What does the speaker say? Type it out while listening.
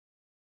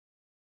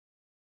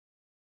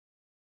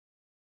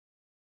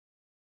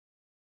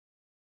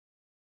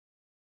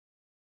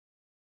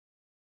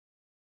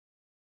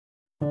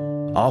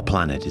Our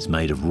planet is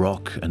made of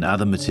rock and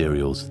other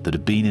materials that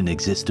have been in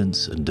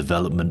existence and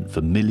development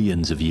for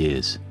millions of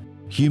years.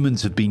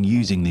 Humans have been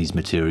using these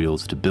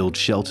materials to build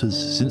shelters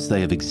since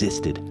they have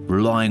existed,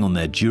 relying on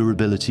their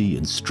durability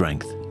and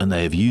strength, and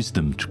they have used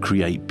them to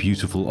create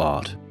beautiful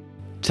art.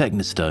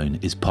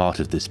 Technistone is part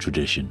of this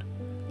tradition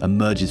and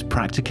merges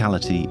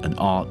practicality and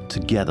art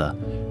together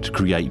to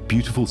create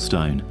beautiful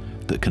stone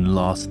that can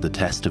last the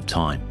test of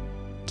time,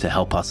 to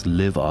help us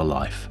live our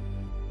life.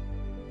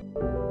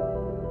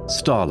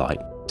 Starlight,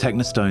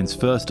 Technistone's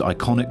first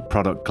iconic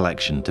product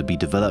collection to be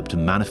developed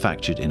and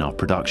manufactured in our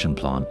production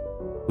plant,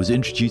 was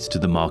introduced to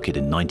the market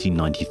in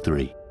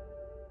 1993.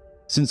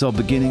 Since our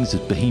beginnings as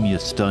Bohemia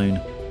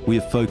Stone, we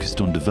have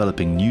focused on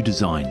developing new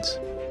designs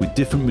with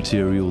different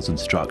materials and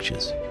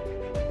structures.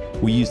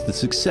 We use the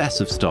success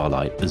of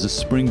Starlight as a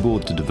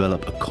springboard to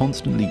develop a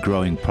constantly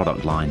growing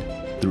product line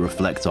that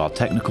reflects our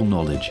technical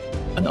knowledge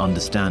and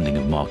understanding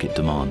of market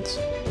demands.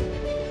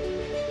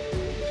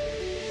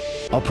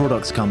 Our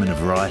products come in a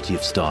variety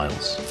of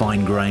styles: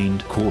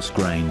 fine-grained,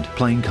 coarse-grained,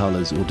 plain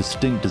colours or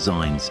distinct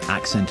designs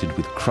accented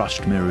with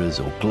crushed mirrors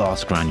or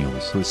glass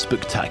granules for a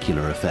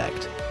spectacular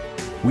effect.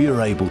 We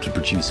are able to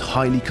produce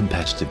highly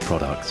competitive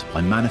products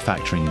by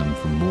manufacturing them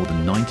from more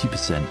than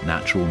 90%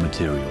 natural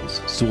materials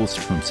sourced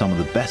from some of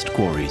the best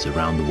quarries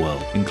around the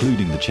world,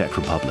 including the Czech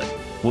Republic.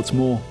 What's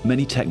more,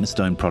 many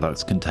Technistone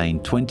products contain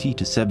 20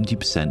 to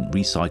 70%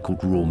 recycled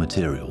raw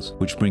materials,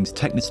 which brings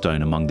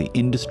Technistone among the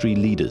industry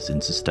leaders in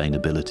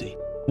sustainability.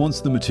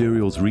 Once the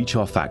materials reach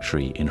our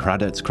factory in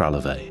Hradec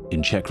Králové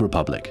in Czech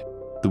Republic,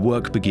 the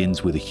work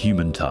begins with a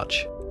human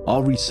touch.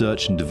 Our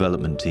research and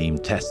development team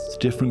tests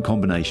different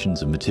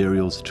combinations of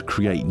materials to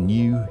create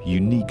new,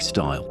 unique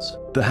styles.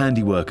 The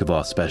handiwork of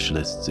our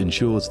specialists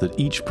ensures that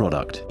each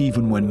product,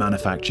 even when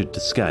manufactured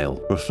to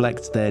scale,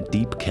 reflects their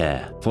deep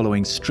care,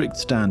 following strict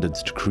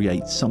standards to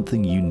create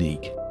something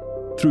unique.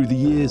 Through the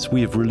years,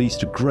 we have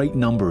released a great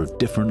number of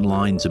different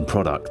lines and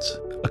products,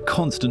 a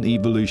constant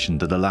evolution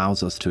that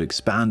allows us to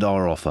expand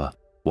our offer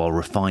while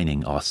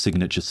refining our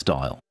signature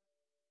style.